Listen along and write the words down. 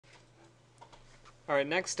All right,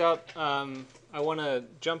 next up, I want to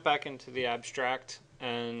jump back into the abstract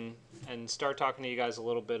and start talking to you guys a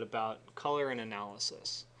little bit about color and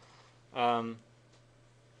analysis. One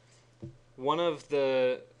of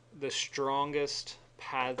the strongest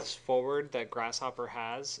paths forward that Grasshopper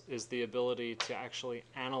has is the ability to actually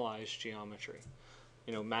analyze geometry,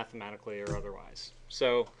 you know, mathematically or otherwise.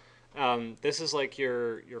 So this is like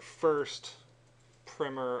your first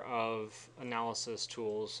primer of analysis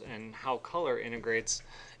tools and how color integrates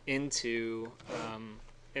into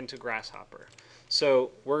Grasshopper.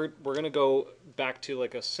 So we're going to go back to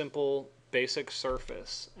like a simple basic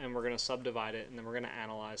surface, and we're going to subdivide it, and then we're going to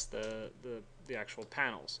analyze the actual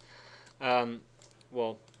panels.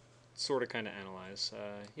 Well, sort of kind of analyze.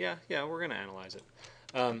 Yeah, we're going to analyze it.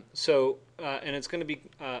 And it's going to be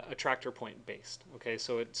attractor point based. Okay,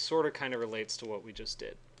 so it sort of kind of relates to what we just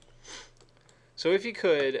did. So if you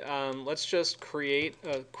could, let's just create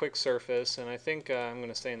a quick surface, and I think I'm going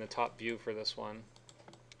to stay in the top view for this one.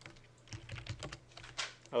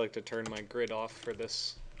 I like to turn my grid off for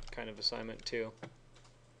this kind of assignment too.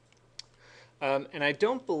 And I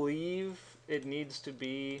don't believe it needs to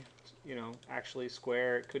be, you know, actually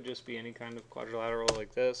square. It could just be any kind of quadrilateral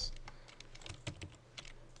like this.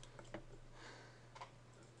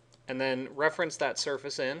 And then reference that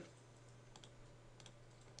surface in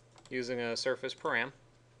using a surface param.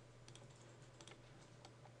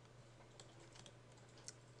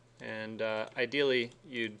 And ideally,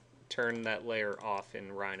 you'd turn that layer off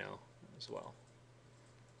in Rhino as well.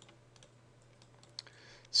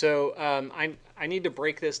 So I need to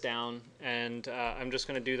break this down, and I'm just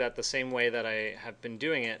going to do that the same way that I have been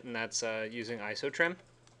doing it, and that's using isotrim,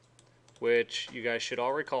 which you guys should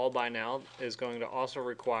all recall by now is going to also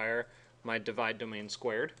require my divide domain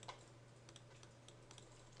squared.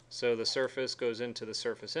 So the surface goes into the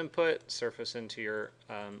surface input, surface into your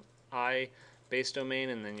I base domain,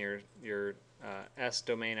 and then your S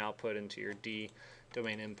domain output into your D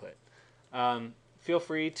domain input. Feel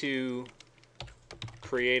free to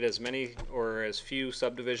create as many or as few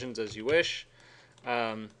subdivisions as you wish.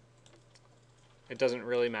 It doesn't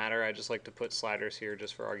really matter. I just like to put sliders here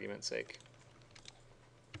just for argument's sake.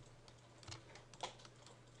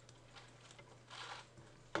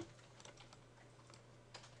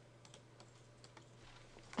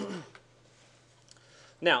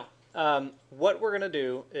 Now, what we're going to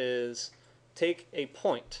do is take a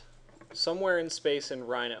point somewhere in space in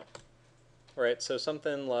Rhino. All right, so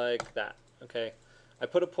something like that. Okay, I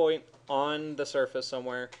put a point on the surface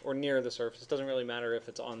somewhere or near the surface. It doesn't really matter if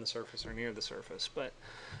it's on the surface or near the surface, but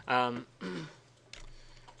what am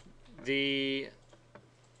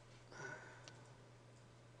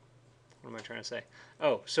I trying to say?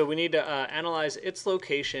 Oh, so we need to analyze its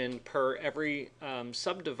location per every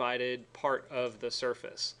subdivided part of the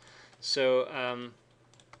surface. So,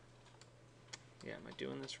 yeah, am I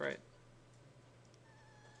doing this right?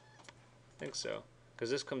 I think so, because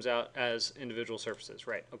this comes out as individual surfaces,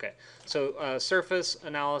 right? Okay, so surface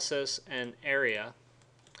analysis and area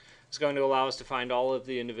is going to allow us to find all of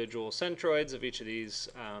the individual centroids of each of these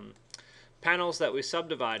panels that we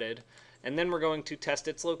subdivided, and then we're going to test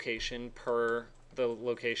its location per the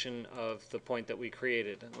location of the point that we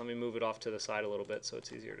created. And let me move it off to the side a little bit so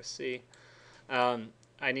it's easier to see.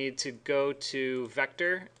 I need to go to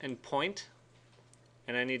vector and point,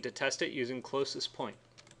 and I need to test it using closest point.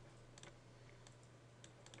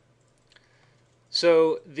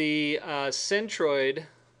 So the centroid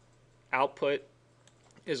output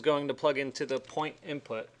is going to plug into the point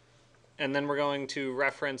input, and then we're going to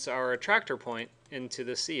reference our attractor point into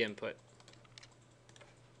the C input.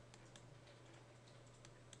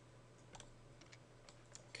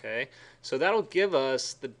 Okay, so that'll give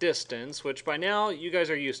us the distance, which by now you guys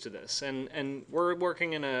are used to this, and we're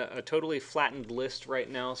working in a totally flattened list right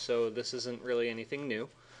now, so this isn't really anything new.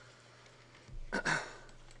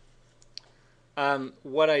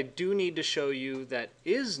 What I do need to show you that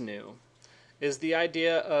is new is the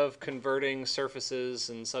idea of converting surfaces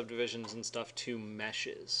and subdivisions and stuff to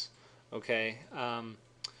meshes. Okay,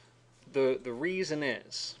 the reason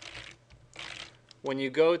is when you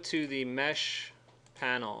go to the mesh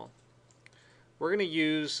panel, we're going to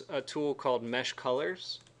use a tool called Mesh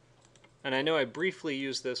Colors, and I know I briefly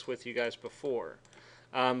used this with you guys before,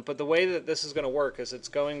 but the way that this is going to work is it's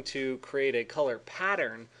going to create a color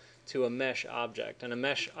pattern to a mesh object, and a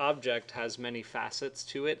mesh object has many facets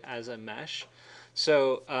to it as a mesh.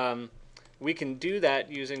 So we can do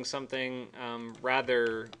that using something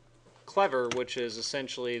rather clever, which is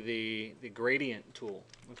essentially the gradient tool.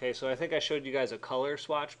 Okay, so I think I showed you guys a color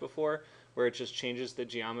swatch before where it just changes the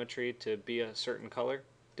geometry to be a certain color.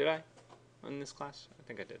 Did I in this class? I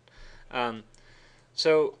think I did.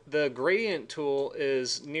 So the gradient tool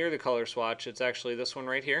is near the color swatch. It's actually this one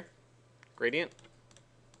right here, gradient.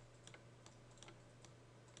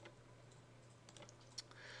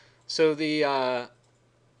 So the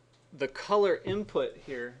color input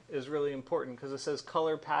here is really important because it says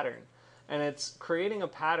color pattern, and it's creating a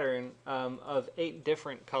pattern of 8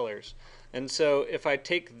 different colors. And so if I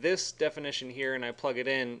take this definition here and I plug it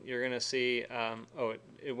in, you're going to see,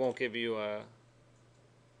 it won't give you a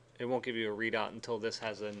readout until this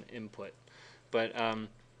has an input. But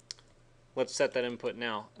let's set that input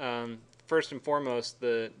now. First and foremost,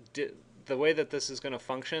 the way that this is going to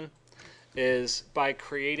function is by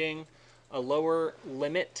creating a lower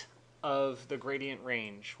limit of the gradient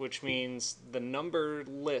range, which means the number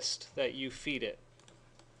list that you feed it,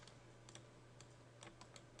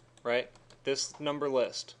 right? This number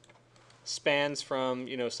list spans from,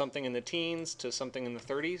 something in the teens to something in the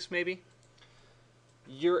 30s maybe.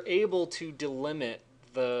 You're able to delimit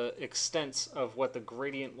the extents of what the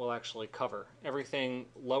gradient will actually cover. Everything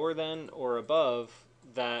lower than or above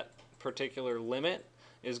that particular limit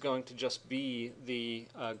is going to just be the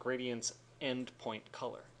gradient's endpoint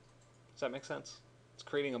color. Does that make sense? It's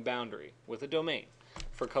creating a boundary with a domain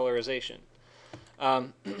for colorization.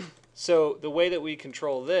 So the way that we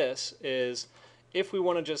control this is if we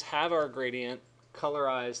want to just have our gradient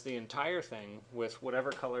colorize the entire thing with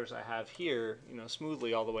whatever colors I have here,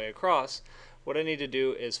 smoothly all the way across, what I need to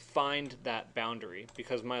do is find that boundary,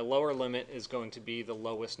 because my lower limit is going to be the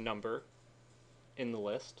lowest number in the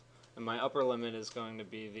list, and my upper limit is going to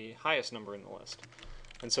be the highest number in the list.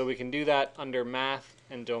 And so we can do that under math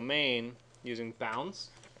and domain using bounds.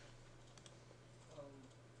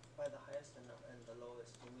 By the highest and the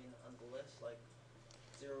lowest, you mean on the list, like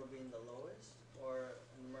 0 being the lowest, or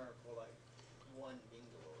numerical, like 1 being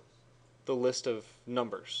the lowest? The list of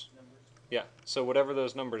numbers. Yeah, so whatever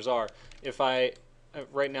those numbers are. If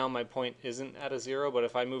right now my point isn't at a 0, but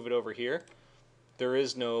if I move it over here, there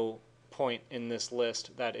is no point in this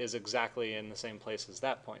list that is exactly in the same place as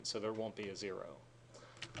that point, so there won't be a 0.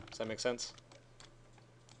 Does that make sense?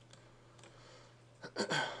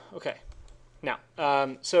 Okay. Now,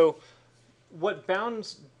 so what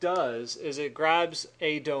bounds does is it grabs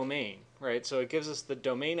a domain, right? So it gives us the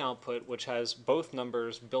domain output, which has both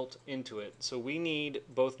numbers built into it. So we need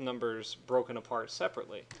both numbers broken apart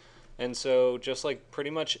separately. And so just like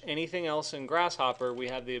pretty much anything else in Grasshopper, we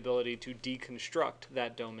have the ability to deconstruct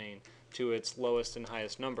that domain to its lowest and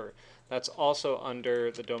highest number. That's also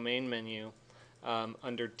under the domain menu,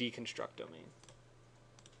 under deconstruct domain.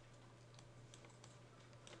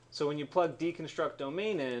 So when you plug deconstruct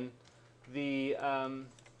domain in, the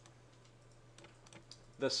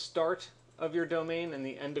start of your domain and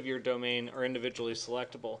the end of your domain are individually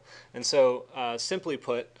selectable. And so simply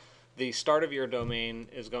put, the start of your domain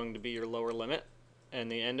is going to be your lower limit,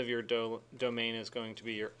 and the end of your domain is going to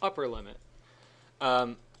be your upper limit.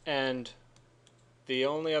 And the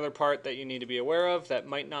only other part that you need to be aware of that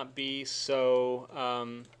might not be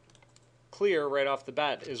so clear right off the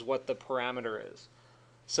bat is what the parameter is.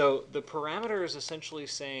 So the parameter is essentially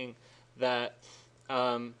saying that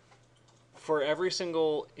for every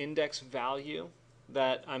single index value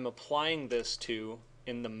that I'm applying this to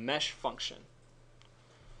in the mesh function,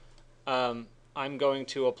 I'm going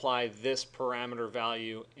to apply this parameter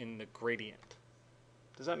value in the gradient.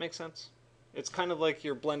 Does that make sense? It's kind of like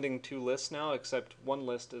you're blending 2 lists now, except one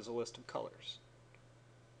list is a list of colors.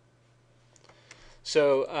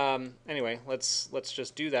 So anyway, let's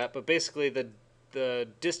just do that. But basically, the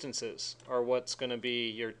distances are what's going to be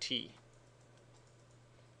your t.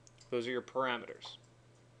 Those are your parameters.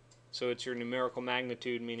 So it's your numerical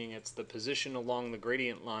magnitude, meaning it's the position along the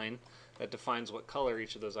gradient line that defines what color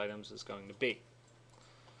each of those items is going to be.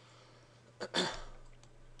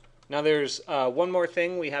 Now there's one more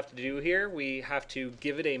thing we have to do here. We have to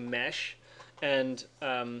give it a mesh, and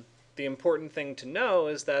the important thing to know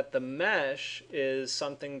is that the mesh is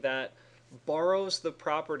something that borrows the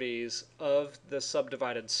properties of the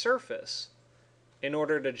subdivided surface in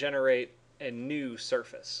order to generate a new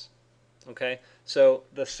surface. Okay, so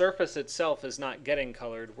the surface itself is not getting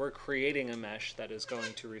colored. We're creating a mesh that is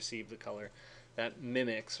going to receive the color that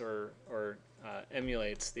mimics or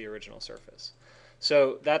emulates the original surface.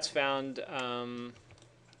 So that's found,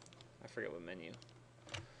 I forget what menu.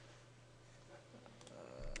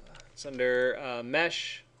 It's under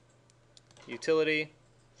Mesh, Utility,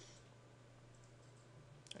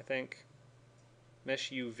 I think.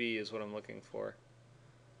 Mesh UV is what I'm looking for.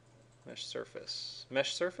 Mesh Surface.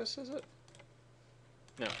 Mesh Surface, is it?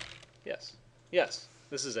 No. Yes. Yes,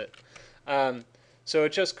 this is it. So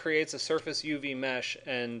it just creates a surface UV mesh,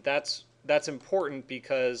 and that's important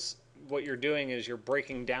because what you're doing is you're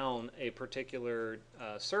breaking down a particular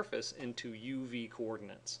surface into UV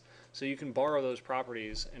coordinates. So you can borrow those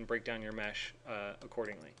properties and break down your mesh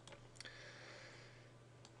accordingly.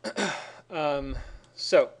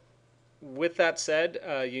 So with that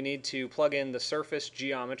said, you need to plug in the surface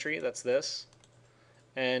geometry, that's this,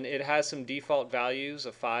 and it has some default values,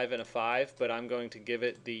 a 5 and a 5, but I'm going to give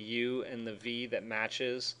it the U and the V that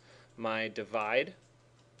matches my divide.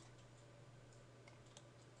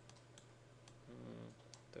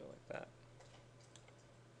 Do it like that.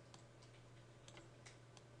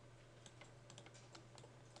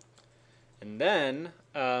 And then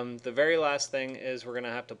the very last thing is we're going to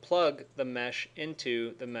have to plug the mesh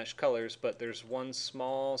into the mesh colors, but there's one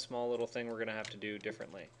small little thing we're going to have to do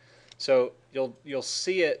differently. So you'll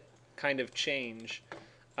see it kind of change.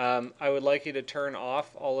 I would like you to turn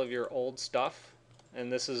off all of your old stuff,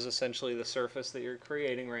 and this is essentially the surface that you're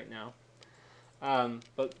creating right now.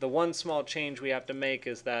 But the one small change we have to make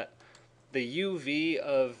is that the UV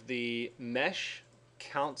of the mesh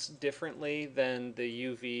counts differently than the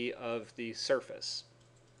UV of the surface.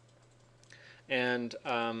 And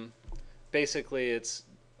basically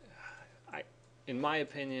in my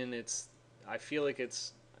opinion, I feel like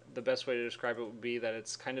it's the best way to describe it would be that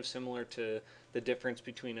it's kind of similar to the difference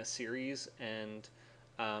between a series and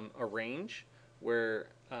a range, where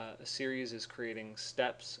a series is creating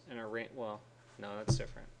steps and a range, well, no, that's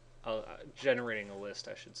different. Generating a list,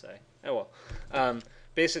 I should say. Oh well.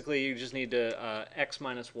 Basically, you just need to x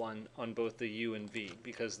minus 1 on both the u and v,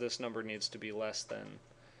 because this number needs to be less than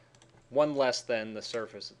 1 less than the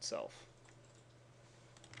surface itself.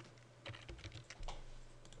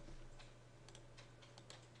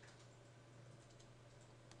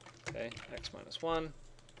 Okay, x minus 1.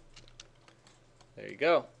 There you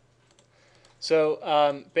go.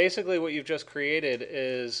 So basically what you've just created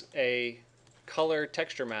is a color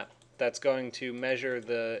texture map that's going to measure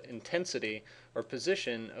the intensity or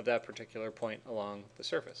position of that particular point along the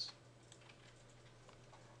surface.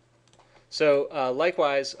 So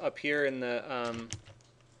likewise, up here in the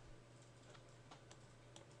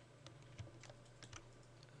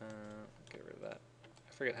get rid of that.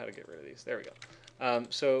 I forget how to get rid of these. There we go.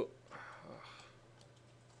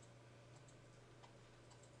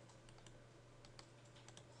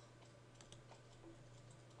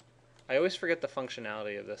 I always forget the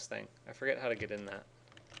functionality of this thing. I forget how to get in that.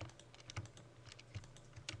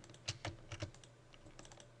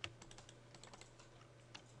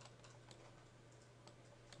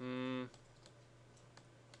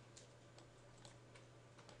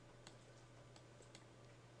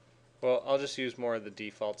 Well, I'll just use more of the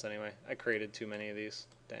defaults anyway. I created too many of these.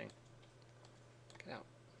 Dang. Get out.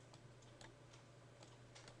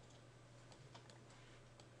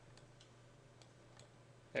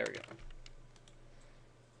 There we go.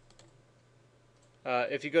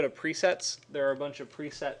 If you go to presets, there are a bunch of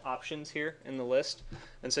preset options here in the list.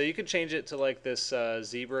 And so you could change it to like this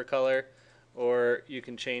zebra color, or you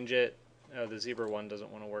can change it. Oh, the zebra one doesn't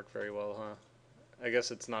want to work very well, huh? I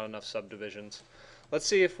guess it's not enough subdivisions. Let's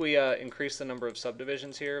see if we increase the number of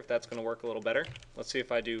subdivisions here, if that's going to work a little better. Let's see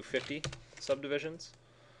if I do 50 subdivisions.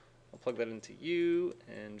 I'll plug that into U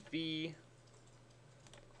and V.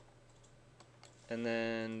 And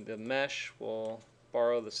then the mesh will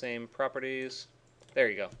borrow the same properties. There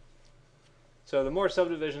you go. So the more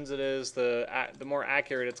subdivisions it is, the more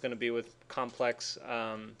accurate it's going to be with complex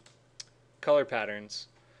color patterns.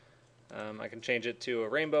 I can change it to a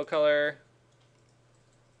rainbow color,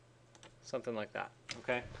 something like that.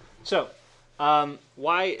 Okay. So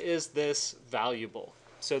why is this valuable?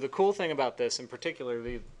 So the cool thing about this, and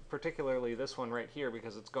particularly this one right here,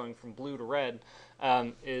 because it's going from blue to red,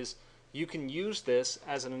 is you can use this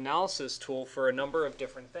as an analysis tool for a number of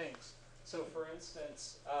different things. So for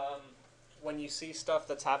instance, when you see stuff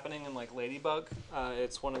that's happening in like Ladybug,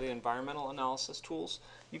 it's one of the environmental analysis tools.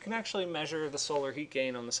 You can actually measure the solar heat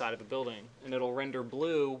gain on the side of a building, and it'll render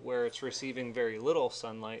blue where it's receiving very little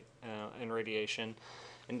sunlight and radiation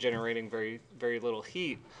and generating very little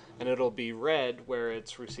heat, and it'll be red where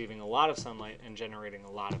it's receiving a lot of sunlight and generating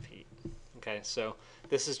a lot of heat. Okay, so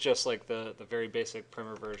this is just like the very basic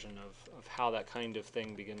primer version of how that kind of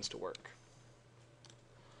thing begins to work.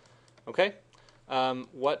 Okay,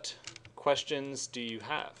 what questions do you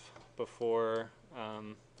have before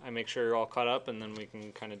I make sure you're all caught up, and then we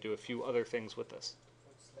can kind of do a few other things with this?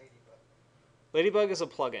 What's Ladybug? Ladybug is a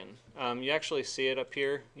plugin. You actually see it up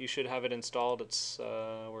here. You should have it installed. It's,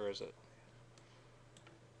 where is it?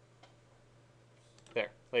 There,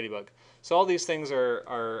 Ladybug. So all these things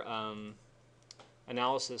are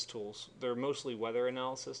analysis tools. They're mostly weather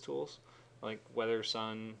analysis tools, like weather,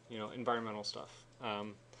 sun, environmental stuff.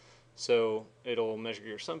 So it'll measure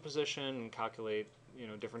your sun position and calculate,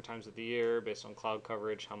 different times of the year based on cloud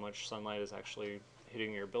coverage, how much sunlight is actually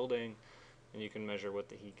hitting your building, and you can measure what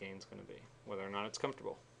the heat gain is going to be, whether or not it's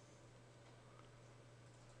comfortable.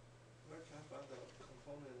 Where can I find the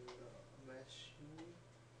component in the mesh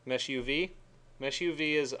UV? Mesh UV. Mesh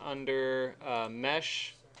UV is under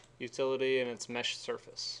Mesh Utility, and it's Mesh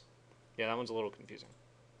Surface. Yeah, that one's a little confusing.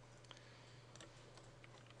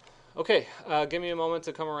 Okay, give me a moment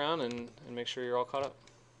to come around and make sure you're all caught up.